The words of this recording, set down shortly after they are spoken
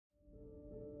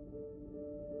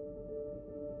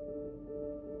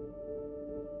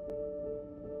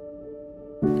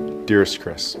Dearest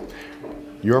Chris,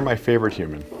 you're my favorite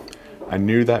human. I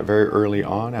knew that very early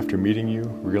on after meeting you,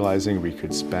 realizing we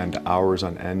could spend hours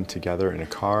on end together in a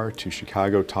car to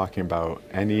Chicago talking about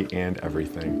any and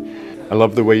everything. I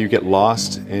love the way you get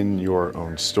lost in your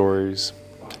own stories,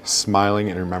 smiling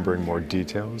and remembering more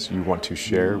details you want to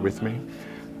share with me.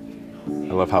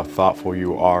 I love how thoughtful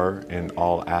you are in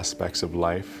all aspects of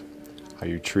life, how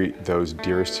you treat those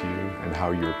dearest to you, and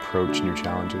how you approach new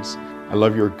challenges. I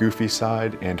love your goofy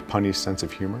side and punny sense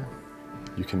of humor.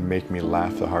 You can make me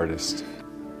laugh the hardest.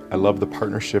 I love the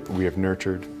partnership we have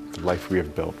nurtured, the life we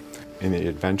have built, and the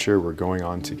adventure we're going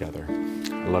on together.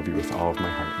 I love you with all of my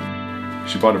heart.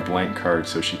 She bought a blank card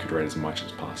so she could write as much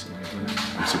as possible.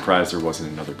 I'm surprised there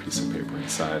wasn't another piece of paper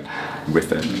inside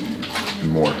with it, and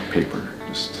more paper,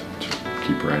 just to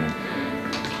keep writing.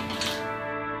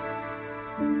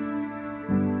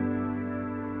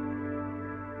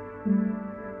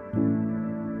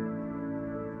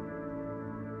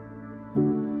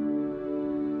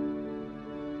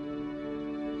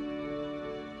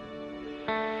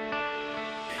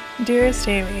 Dearest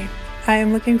Amy, I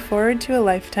am looking forward to a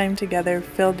lifetime together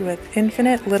filled with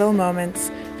infinite little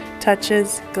moments,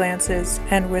 touches, glances,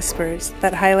 and whispers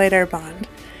that highlight our bond.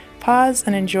 Pause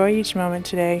and enjoy each moment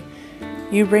today.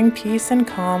 You bring peace and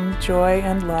calm, joy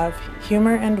and love,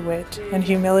 humor and wit, and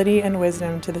humility and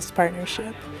wisdom to this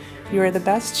partnership. You are the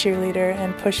best cheerleader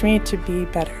and push me to be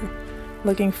better.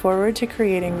 Looking forward to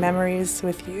creating memories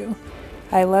with you.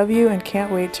 I love you and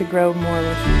can't wait to grow more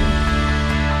with you.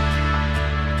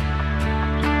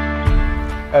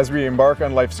 As we embark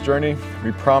on life's journey,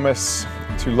 we promise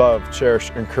to love,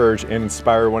 cherish, encourage, and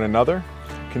inspire one another,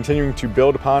 continuing to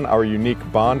build upon our unique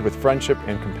bond with friendship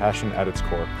and compassion at its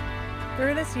core.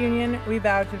 Through this union, we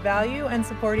vow to value and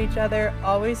support each other,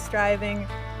 always striving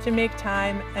to make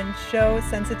time and show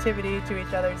sensitivity to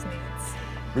each other's needs.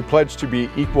 We pledge to be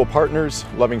equal partners,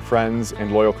 loving friends,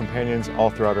 and loyal companions all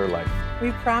throughout our life.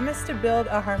 We promise to build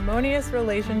a harmonious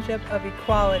relationship of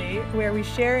equality where we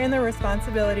share in the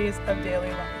responsibilities of daily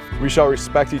life. We shall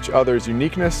respect each other's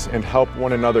uniqueness and help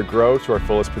one another grow to our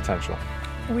fullest potential.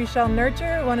 We shall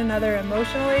nurture one another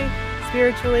emotionally,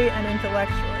 spiritually, and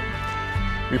intellectually.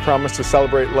 We promise to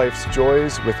celebrate life's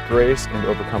joys with grace and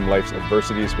overcome life's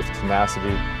adversities with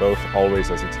tenacity, both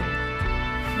always as a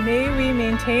team. May we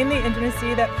maintain the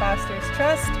intimacy that fosters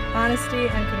trust, honesty,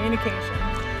 and communication.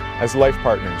 As life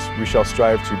partners, we shall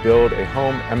strive to build a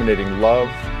home emanating love,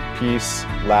 peace,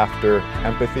 laughter,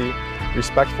 empathy,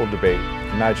 respectful debate,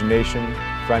 imagination,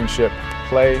 friendship,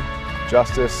 play,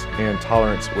 justice, and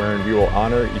tolerance, wherein we will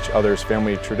honor each other's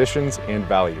family traditions and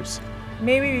values.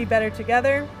 May we be better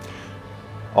together.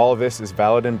 All of this is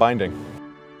valid and binding.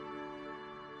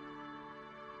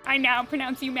 I now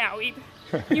pronounce you married.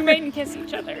 You may kiss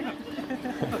each other.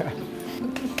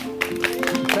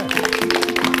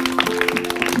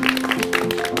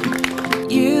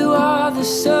 You are the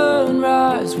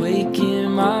sunrise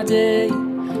waking my day.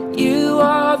 You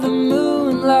are the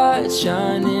moonlight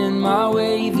shining my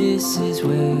way. This is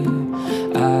where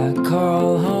I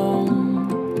call home.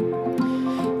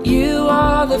 You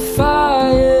are the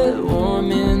fire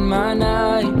warming my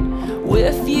night.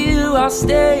 With you I'll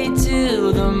stay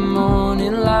till the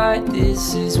morning light.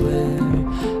 This is where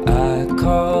I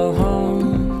call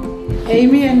home.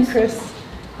 Amy and Chris,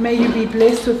 may you be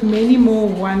blessed with many more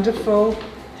wonderful,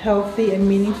 healthy and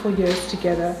meaningful years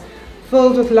together,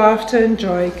 filled with laughter and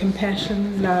joy,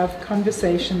 compassion, love,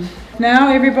 conversation. Now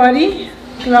everybody,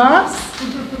 glass,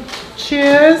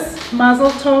 cheers, mazel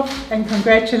tov, and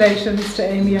congratulations to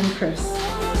Amy and Chris.